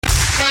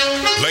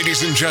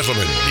Ladies and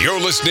gentlemen, you're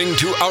listening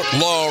to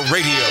Outlaw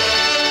Radio.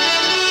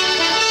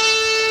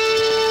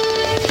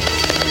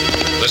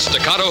 The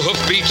staccato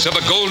hoofbeats of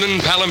a golden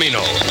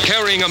palomino,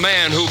 carrying a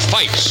man who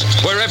fights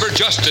wherever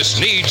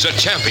justice needs a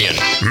champion.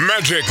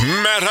 Magic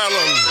Matt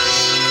Allen.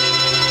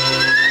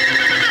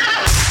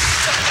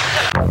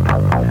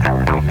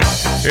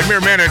 In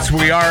mere minutes,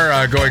 we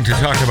are going to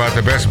talk about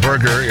the best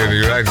burger in the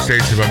United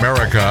States of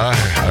America,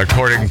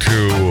 according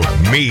to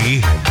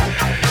me.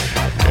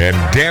 And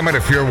damn it,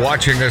 if you're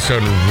watching us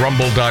on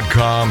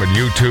Rumble.com and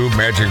YouTube,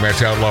 Magic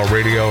Matt's Outlaw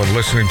Radio, and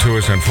listening to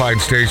us on fine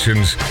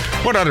stations,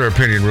 what other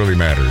opinion really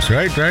matters,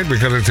 right?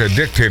 Because it's a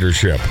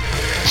dictatorship.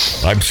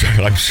 I'm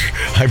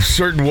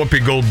certain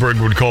Whoopie Goldberg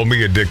would call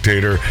me a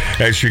dictator,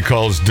 as she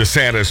calls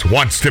DeSantis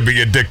wants to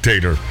be a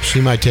dictator.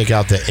 She might take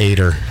out the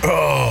aider.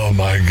 Oh,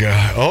 my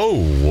God.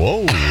 Oh,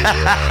 whoa.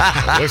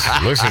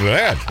 Listen to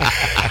that.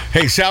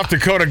 Hey, South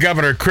Dakota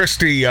Governor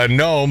Kristi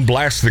Noem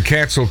blasts the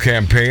cancel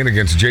campaign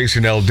against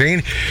Jason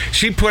Aldean.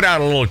 She put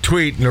out a little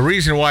tweet, and the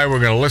reason why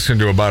we're going to listen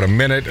to about a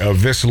minute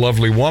of this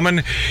lovely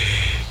woman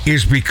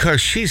is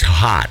because she's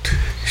hot.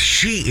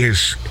 She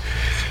is...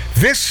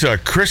 This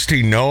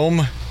Kristi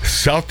Noem,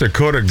 South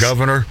Dakota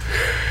governor,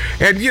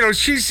 and, you know,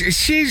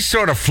 she's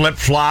sort of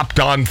flip-flopped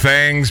on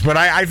things, but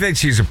I think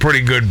she's a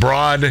pretty good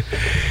broad,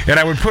 and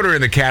I would put her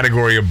in the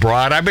category of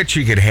broad. I bet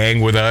she could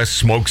hang with us,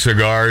 smoke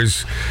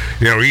cigars,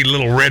 you know, eat a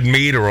little red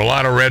meat or a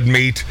lot of red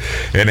meat,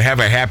 and have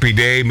a happy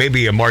day,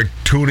 maybe a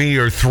martini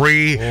or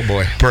three. Oh,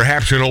 boy.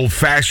 Perhaps an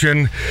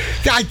old-fashioned.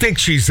 I think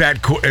she's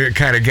that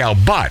kind of gal,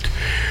 but...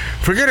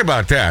 Forget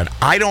about that.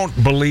 I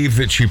don't believe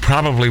that she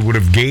probably would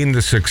have gained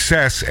the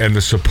success and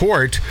the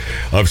support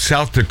of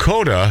South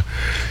Dakota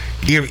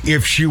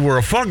if she were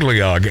a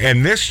fugliog.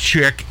 And this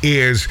chick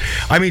is,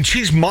 I mean,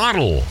 she's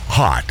model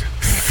hot.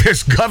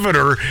 This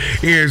governor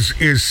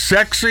is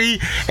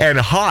sexy and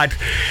hot,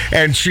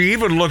 and she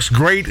even looks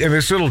great in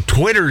this little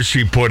Twitter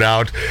she put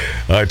out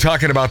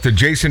talking about the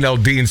Jason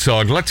Aldean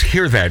song. Let's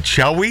hear that,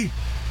 shall we?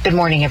 Good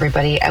morning,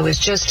 everybody. I was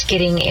just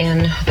getting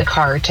in the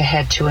car to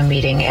head to a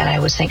meeting, and I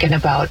was thinking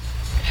about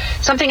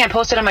something I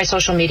posted on my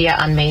social media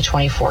on May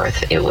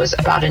 24th. It was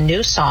about a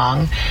new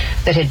song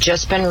that had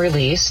just been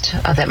released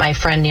that my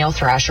friend Neil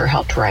Thrasher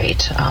helped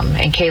write,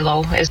 and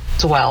Kalo as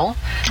well,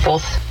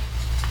 both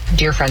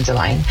dear friends of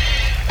mine.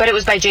 But it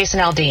was by Jason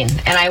Aldean,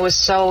 and I was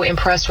so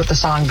impressed with the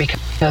song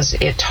because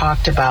it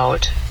talked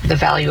about the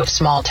value of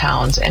small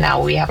towns and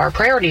how we have our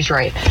priorities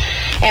right.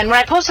 And when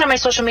I posted on my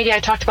social media,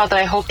 I talked about that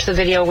I hoped the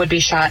video would be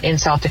shot in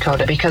South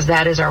Dakota because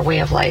that is our way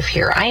of life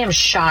here. I am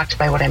shocked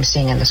by what I'm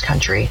seeing in this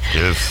country,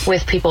 yes,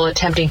 with people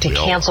attempting to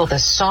cancel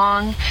this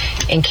song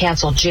and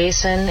cancel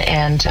Jason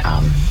and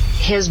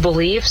his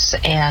beliefs,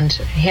 and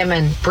him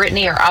and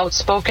Brittany are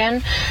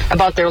outspoken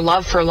about their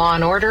love for law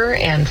and order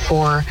and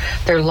for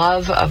their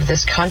love of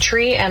this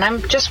country, and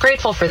I'm just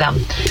grateful for them. I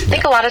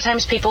think a lot of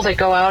times people that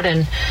go out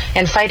and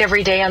fight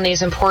every day on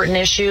these important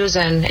issues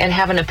and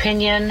have an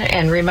opinion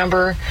and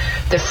remember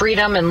the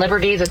freedom and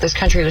liberty that this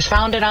country was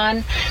founded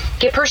on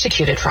get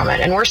persecuted from it,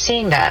 and we're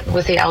seeing that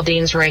with the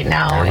Aldeans right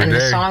now and the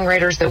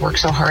songwriters that work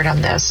so hard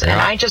on this. And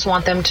I just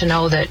want them to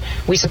know that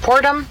we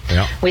support them,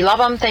 we love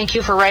them. Thank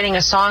you for writing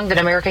a song that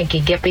America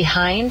can get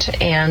behind,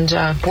 and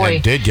boy,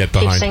 did get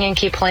behind. Keep singing,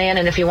 keep playing,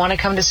 and if you want to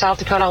come to South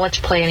Dakota, I'll let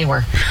you play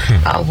anywhere.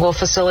 We'll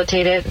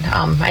facilitate it.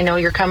 I know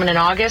you're coming in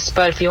August,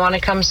 but if you want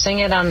to come sing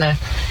it on the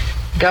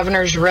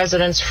governor's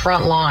residence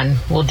front lawn,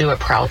 we'll do it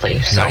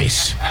proudly. So,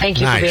 nice.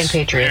 Thank you for being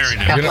patriots.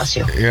 God bless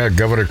you. Yeah,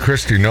 Governor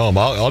Kristi Noem.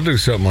 I'll do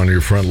something on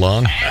your front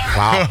lawn.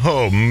 Wow.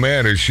 Oh,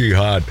 man, is she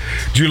hot.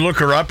 Did you look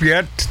her up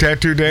yet,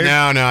 Tattoo Dave?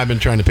 No, I've been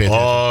trying to pay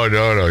attention. Oh,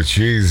 no.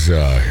 She's,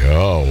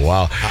 oh,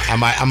 wow.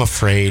 I'm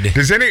afraid.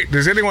 Does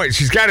anyone,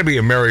 she's got to be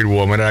a married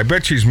woman. I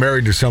bet she's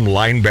married to some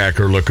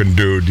linebacker-looking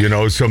dude, you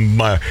know, some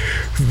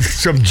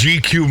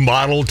GQ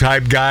model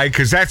type guy,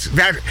 because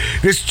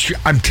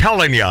I'm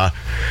telling you,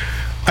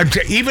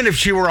 even if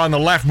she were on the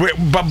left,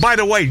 but by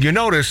the way, you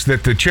notice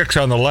that the chicks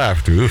on the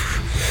left,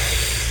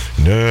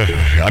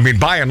 I mean,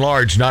 by and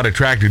large, not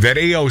attractive. That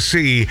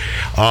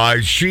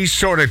AOC, she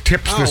sort of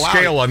tips the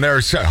scale on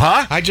there.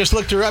 Huh? I just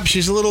looked her up.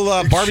 She's a little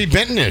Barbie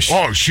Benton-ish.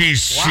 Oh, is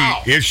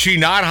she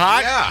not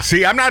hot? Yeah.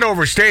 See, I'm not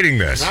overstating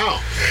this. No.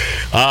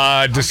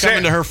 I'm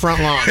coming to her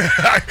front lawn.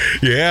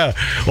 Yeah.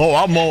 Oh,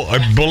 I'll mow.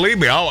 Believe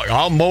me,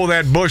 I'll mow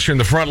that bush in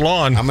the front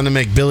lawn. I'm going to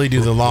make Billy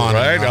do the lawn.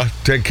 Right. I'll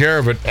take care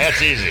of it.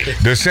 That's easy.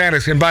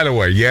 DeSantis, and by the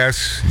way,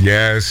 yes,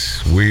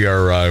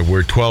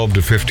 we're 12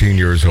 to 15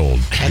 years old.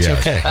 That's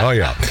okay. Oh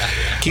yeah.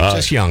 Keeps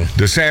us young.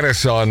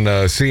 DeSantis on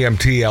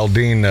CMT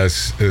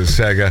Aldean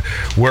saga.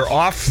 We're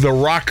off the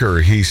rocker,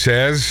 he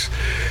says.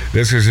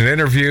 This is an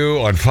interview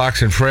on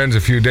Fox and Friends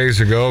a few days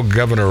ago.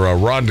 Governor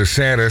Ron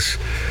DeSantis.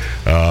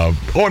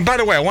 And by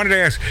the way, I wanted to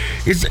ask,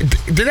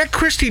 did that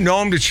Kristi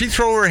Noem, did she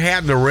throw her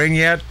hat in the ring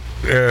yet?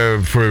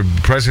 for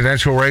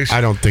presidential race?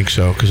 I don't think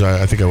so, because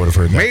I think I would have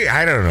heard that.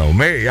 I don't know.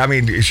 I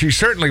mean, she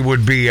certainly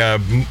would be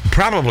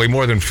probably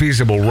more than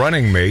feasible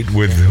running mate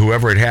with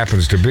whoever it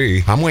happens to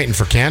be. I'm waiting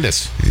for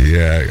Candace.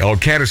 Yeah. Oh,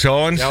 Candace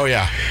Owens? Oh,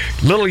 yeah.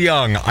 Little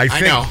young. I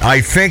know.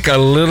 I think a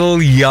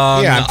little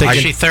young. Yeah, I'm thinking.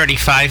 Is she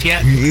 35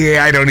 yet?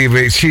 Yeah, I don't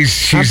even.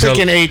 She's I'm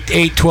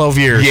thinking 12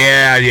 years.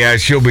 Yeah,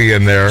 she'll be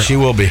in there. She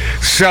will be.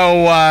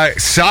 So.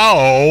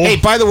 Hey,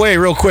 by the way,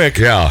 real quick.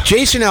 Yeah.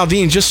 Jason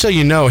Aldean, just so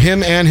you know,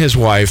 him and his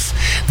wife,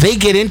 they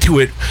get into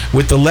it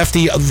with the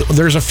lefty.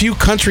 There's a few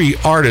country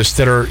artists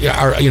that are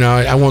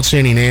I won't say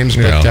any names,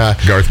 but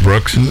Garth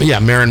Brooks. Yeah,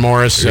 Maren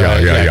Morris.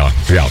 Yeah.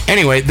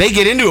 Anyway, they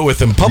get into it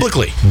with him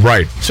publicly.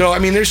 Right. So I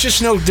mean, there's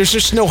just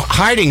no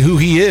hiding who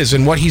he is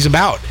and what he's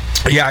about.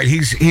 Yeah,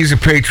 he's a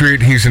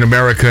patriot. He's an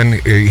American.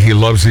 He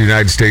loves the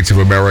United States of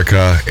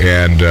America,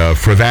 and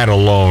for that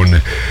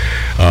alone,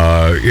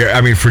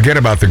 I mean, forget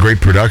about the great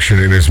production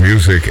in his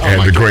music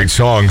and the great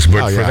songs,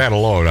 but for that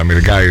alone, I mean,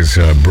 the guy is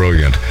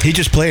brilliant. He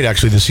just played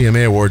actually the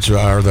CMA Awards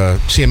or the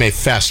CMA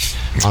Fest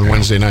on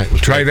Wednesday night.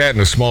 Try that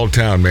in a small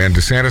town, man.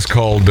 DeSantis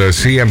called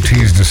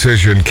CMT's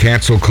decision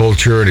cancel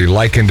culture, and he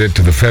likened it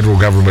to the federal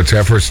government's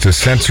efforts to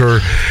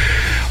censor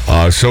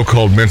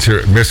so-called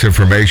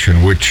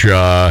misinformation, which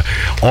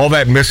all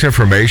that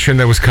misinformation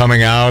that was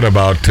coming out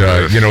about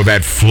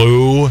that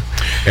flu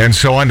and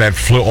so on,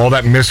 all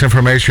that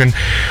misinformation.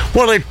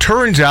 Well, it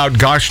turns out,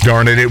 gosh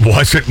darn it, it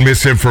wasn't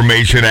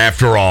misinformation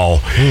after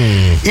all.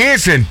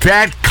 Isn't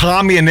that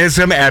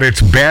communism at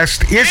its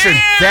best? Isn't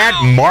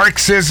that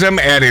Marxism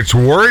at its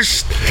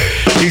worst?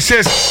 He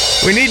says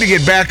we need to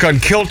get back on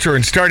kilter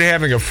and start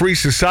having a free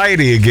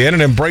society again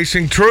and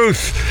embracing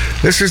truth.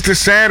 This is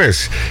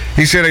DeSantis.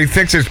 He said he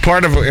thinks it's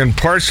part of and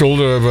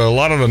parcel of a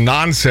lot of the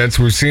nonsense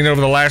we've seen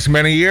over the last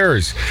many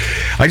years.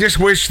 I just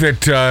wish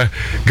that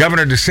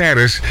Governor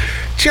DeSantis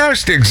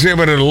just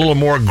exhibited a little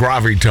more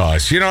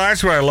gravitas.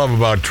 That's what I love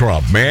about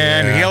Trump,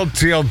 man. Yeah.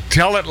 He'll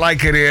tell it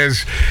like it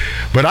is,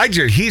 but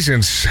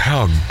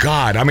oh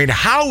God, I mean,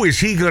 how is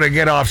he going to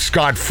get off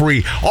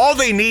scot-free? All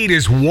they need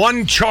is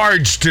one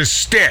charge to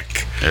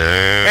stick,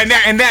 and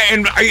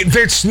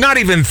it's not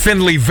even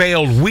thinly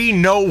veiled. We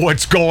know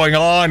what's going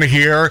on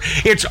here.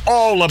 It's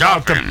all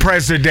about the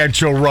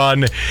presidential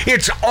run.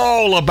 It's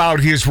all about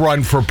his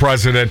run for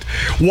president.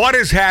 What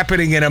is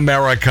happening in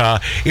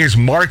America is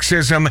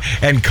Marxism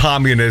and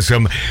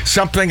communism,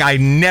 something I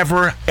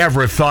never,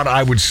 ever thought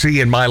I would see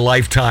in my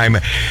lifetime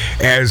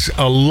as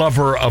a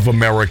lover of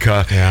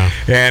America. Yeah.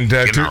 And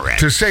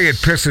to say it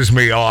pisses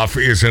me off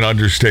is an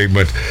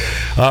understatement.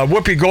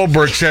 Whoopie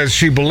Goldberg says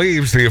she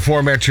believes the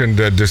aforementioned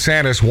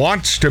DeSantis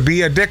wants to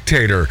be a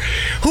dictator.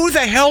 Who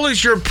the hell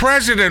is your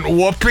president,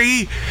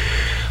 Whoopi?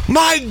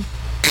 My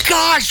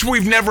gosh,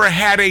 we've never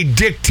had a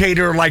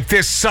dictator like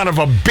this son of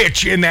a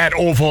bitch in that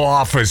Oval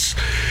Office.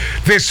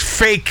 This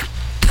fake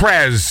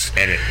Prez.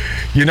 Edit.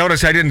 You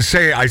notice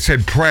I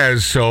said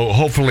Prez, so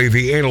hopefully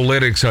the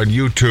analytics on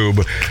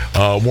YouTube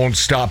won't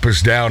stop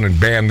us down and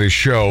ban this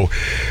show.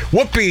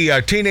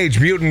 Whoopi, Teenage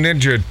Mutant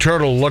Ninja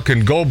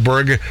Turtle-looking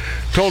Goldberg,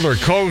 told her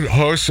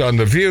co-hosts on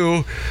The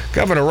View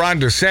Governor Ron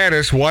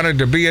DeSantis wanted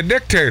to be a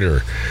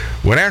dictator.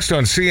 When asked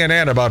on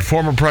CNN about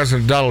former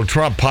President Donald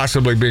Trump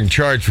possibly being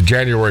charged for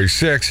January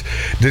 6th,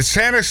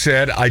 DeSantis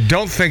said, I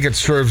don't think it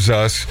serves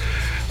us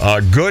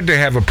good to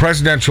have a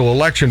presidential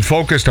election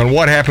focused on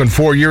what happened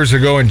 4 years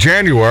ago in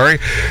January,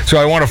 so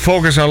I want to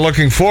focus on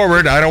looking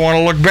forward. I don't want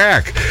to look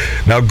back.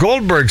 Now,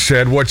 Goldberg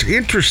said what's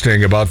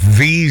interesting about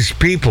these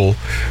people,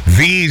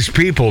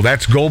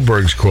 that's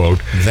Goldberg's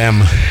quote.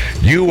 Them.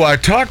 You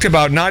talked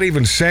about not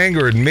even saying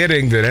or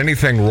admitting that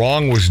anything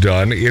wrong was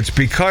done. It's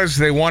because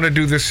they want to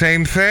do the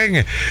same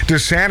thing.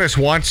 DeSantis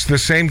wants the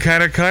same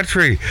kind of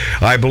country.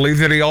 I believe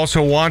that he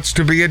also wants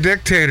to be a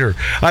dictator.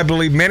 I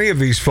believe many of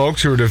these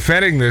folks who are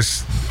defending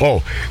this,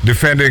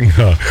 defending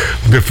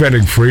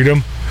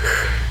freedom.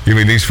 You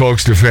mean these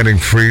folks defending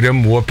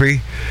freedom,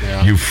 Whoopi?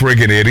 Yeah. You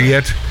friggin'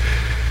 idiot.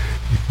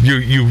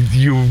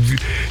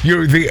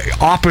 You're the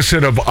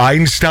opposite of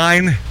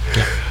Einstein.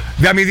 Yeah.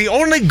 I mean, the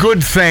only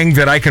good thing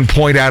that I can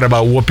point out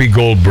about Whoopi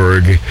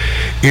Goldberg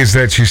is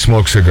that she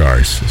smokes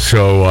cigars.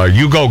 So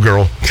you go,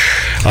 girl.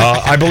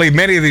 I believe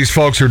many of these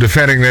folks are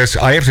defending this.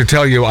 I have to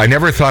tell you, I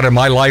never thought in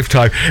my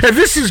lifetime, and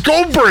this is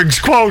Goldberg's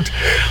quote,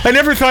 I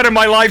never thought in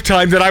my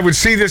lifetime that I would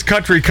see this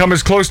country come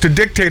as close to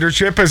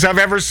dictatorship as I've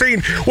ever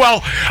seen.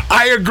 Well,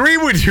 I agree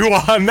with you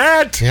on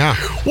that. Yeah.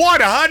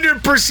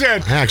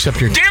 100%. Yeah,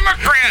 except you're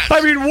Democrats.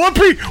 I mean,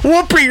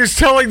 Whoopi is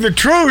telling the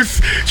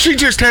truth. She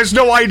just has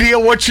no idea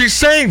what she's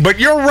saying. But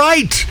you're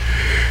right.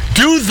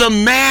 Do the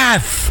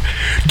math.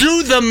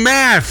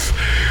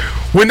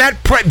 When that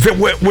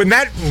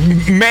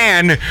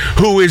man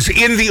who is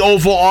in the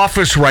Oval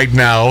Office right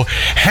now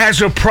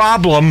has a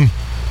problem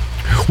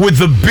with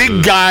the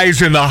big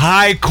guys in the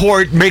high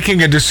court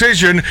making a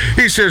decision,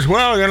 he says,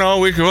 well,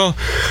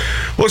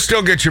 We'll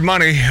still get your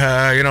money.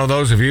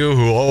 Those of you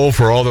who owe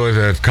for all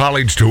the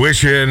college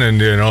tuition and,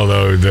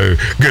 the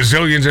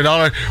gazillions of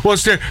dollars. Well,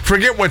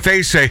 forget what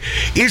they say.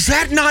 Is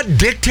that not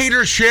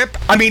dictatorship?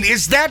 I mean,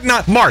 is that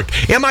not...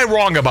 Mark, am I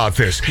wrong about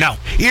this? No.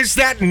 Is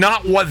that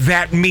not what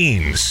that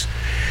means?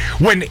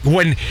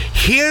 When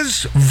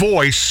his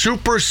voice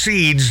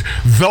supersedes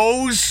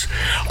those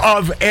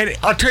of... And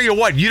I'll tell you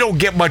what, you don't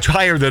get much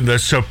higher than the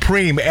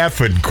Supreme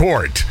effing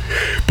Court.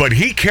 But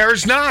he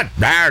cares not.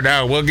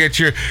 No, we'll get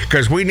you...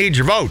 Because we need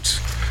your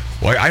votes.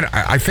 Well,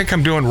 I think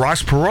I'm doing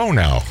Ross Perot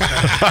now.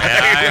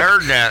 I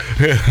heard that.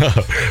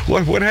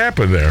 What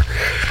happened there?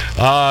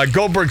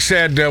 Goldberg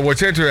said,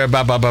 what's interesting,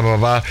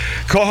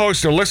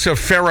 co-host Alyssa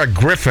Farah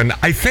Griffin,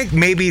 I think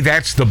maybe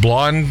that's the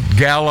blonde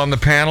gal on the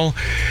panel,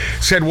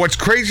 said, what's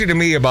crazy to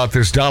me about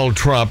this Donald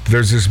Trump,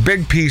 there's this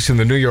big piece in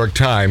the New York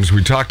Times,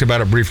 we talked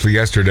about it briefly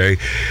yesterday,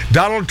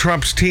 Donald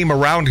Trump's team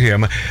around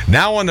him,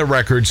 now on the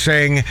record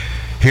saying,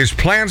 his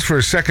plans for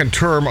a second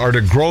term are to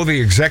grow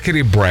the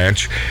executive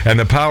branch and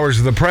the powers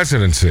of the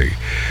presidency.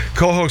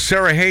 Co-host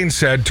Sarah Haynes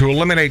said to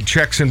eliminate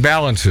checks and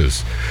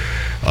balances.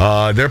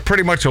 They're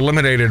pretty much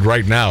eliminated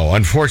right now,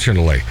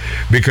 unfortunately,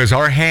 because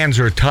our hands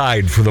are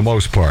tied for the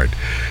most part.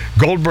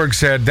 Goldberg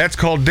said that's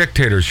called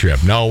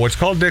dictatorship. No, what's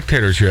called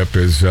dictatorship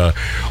is,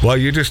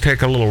 you just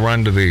take a little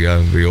run to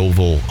the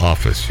Oval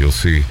Office. You'll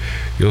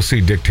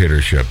see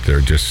dictatorship. They're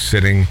just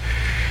sitting.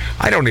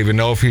 I don't even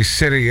know if he's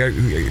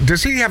sitting.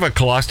 Does he have a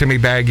colostomy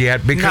bag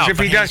yet? Because if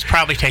he does, he's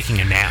probably taking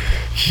a nap.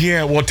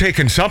 Yeah, well,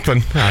 taking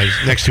something.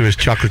 He's next to his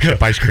chocolate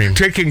chip ice cream.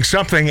 Taking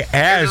something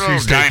as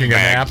he's taking a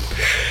nap.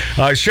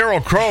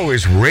 Sheryl Crow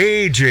is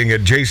raging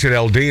at Jason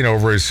Aldean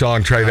over his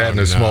song "Try That in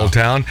a Small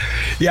Town."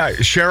 Yeah,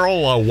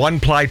 Cheryl,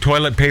 one-ply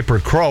toilet paper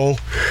crow.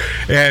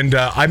 And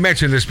I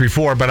mentioned this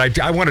before, but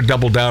I want to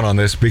double down on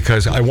this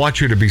because I want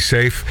you to be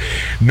safe.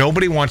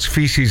 Nobody wants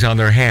feces on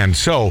their hands.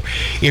 So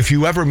if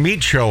you ever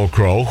meet Sheryl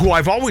Crow, who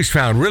I've always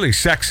found really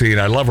sexy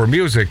and I love her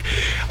music,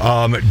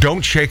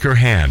 don't shake her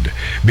hand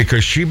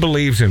because she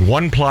believes in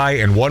one ply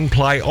and one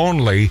ply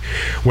only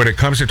when it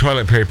comes to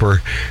toilet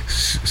paper.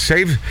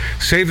 Save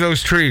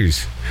those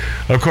trees.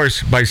 Of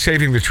course, by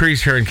saving the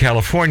trees here in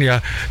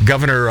California,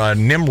 Governor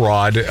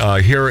Nimrod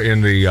here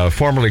in the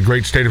formerly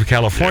great state of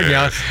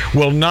California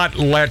will not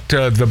let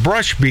the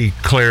brush be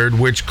cleared,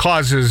 which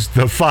causes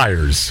the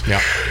fires.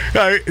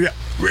 Yeah.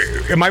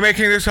 Am I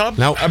making this up?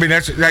 No. I mean,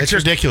 that's just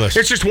ridiculous.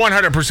 It's just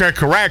 100%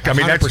 correct. I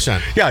mean,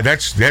 100%.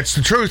 That's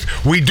the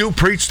truth. We do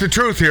preach the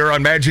truth here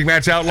on Magic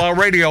Matt's Outlaw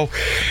Radio.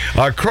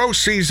 Crow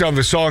seized on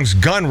the song's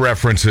gun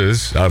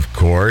references, of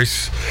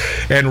course,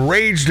 and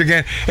raged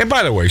again. And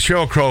by the way,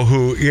 Sheryl Crow,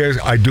 who is,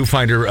 I do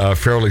find her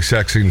fairly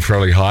sexy and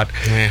fairly hot,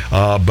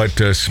 but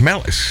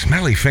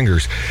smelly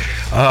fingers.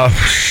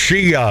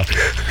 She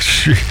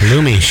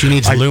Lumi. She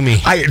needs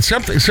Lumi.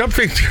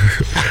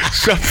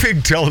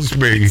 Something tells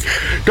me.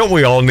 Don't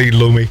we all need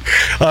Lumi?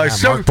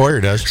 Mark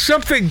Boyer does.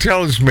 Something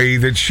tells me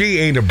that she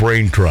ain't a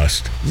brain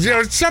trust.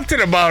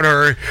 Something about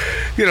her.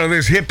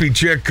 This hippie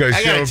chick.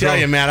 I gotta tell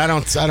you, man, I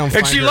don't find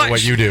her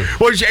what you do.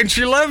 Well, and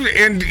she loves,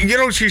 and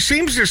she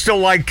seems to still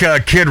like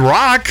Kid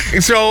Rock.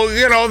 So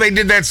they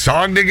did that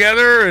song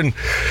together, and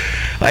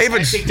I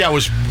think that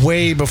was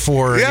way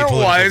before. Yeah, it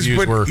was,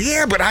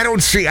 but I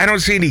don't see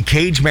any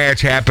cage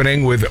match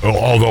happening with.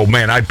 Although,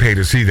 man, I'd pay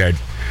to see that.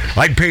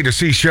 I'd pay to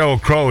see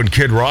Sheryl Crow and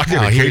Kid Rock in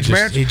a cage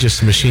match. He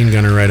just machine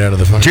gunner right out of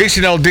the phone.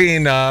 Jason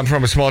Aldean, I'm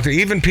from a small town.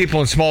 Even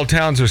people in small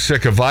towns are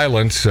sick of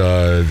violence,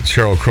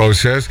 Sheryl Crow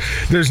says.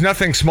 There's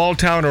nothing small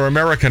town or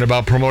American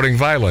about promoting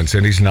violence,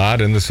 and he's not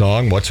in the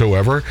song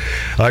whatsoever.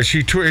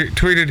 She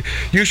tweeted,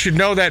 you should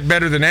know that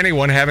better than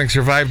anyone having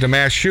survived a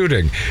mass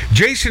shooting.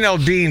 Jason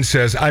Aldean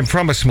says, I'm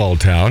from a small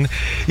town.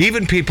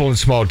 Even people in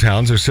small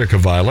towns are sick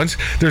of violence.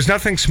 There's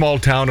nothing small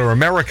town or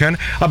American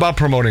about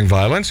promoting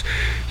violence.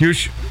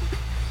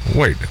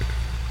 Wait,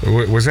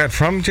 was that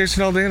from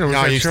Jason Aldean? Or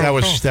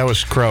was that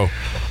was Crow.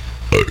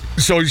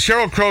 So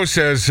Sheryl Crow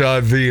says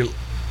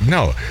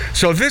no.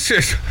 So this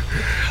is.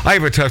 I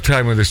have a tough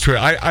time with this Twitter.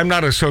 I'm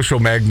not a social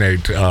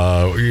magnate,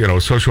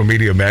 social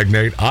media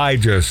magnate. I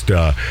just,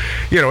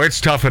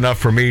 it's tough enough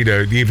for me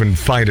to even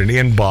find an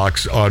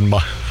inbox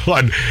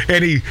on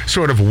any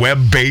sort of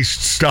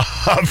web-based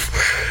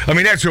stuff. I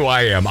mean, that's who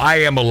I am. I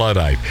am a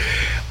Luddite.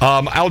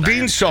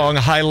 Aldean's song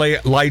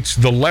highlights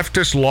the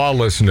leftist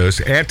lawlessness,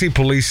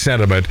 anti-police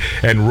sentiment,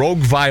 and rogue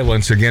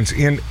violence against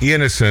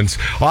innocents,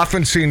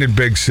 often seen in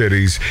big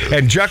cities,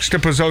 and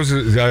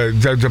juxtaposes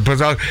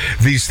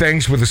these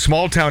things with a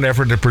small-town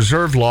effort to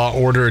preserve law,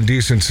 order, and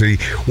decency.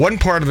 One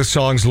part of the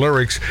song's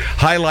lyrics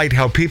highlight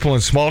how people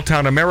in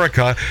small-town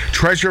America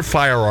treasure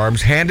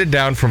firearms handed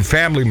down from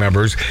family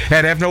members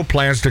and have no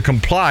plans to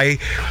comply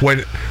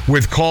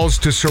with calls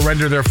to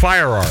surrender their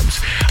firearms.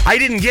 I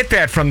didn't get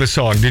that from the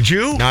song. Did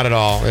you? Not at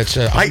all. It's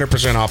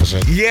 100%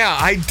 opposite. Yeah,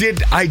 I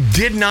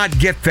did not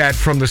get that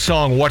from the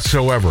song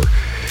whatsoever.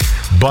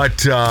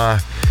 But,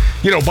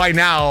 by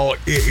now,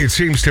 it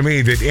seems to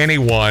me that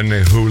anyone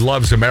who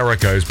loves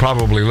America has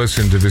probably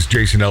listened to this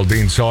Jason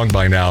Aldean song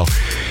by now.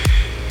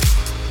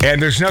 And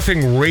there's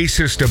nothing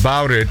racist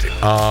about it,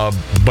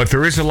 but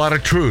there is a lot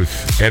of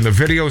truth. And the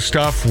video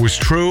stuff was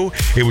true.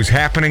 It was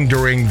happening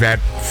during that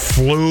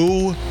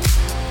flu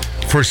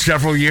for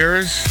several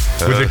years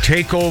with the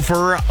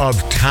takeover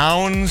of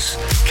towns,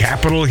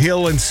 Capitol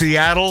Hill in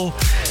Seattle,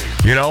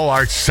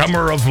 our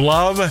summer of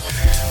love.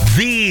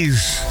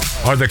 These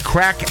are the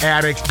crack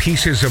addict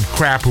pieces of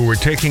crap who were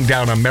taking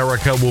down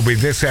America. We'll be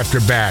this after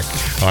back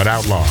on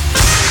Outlaw.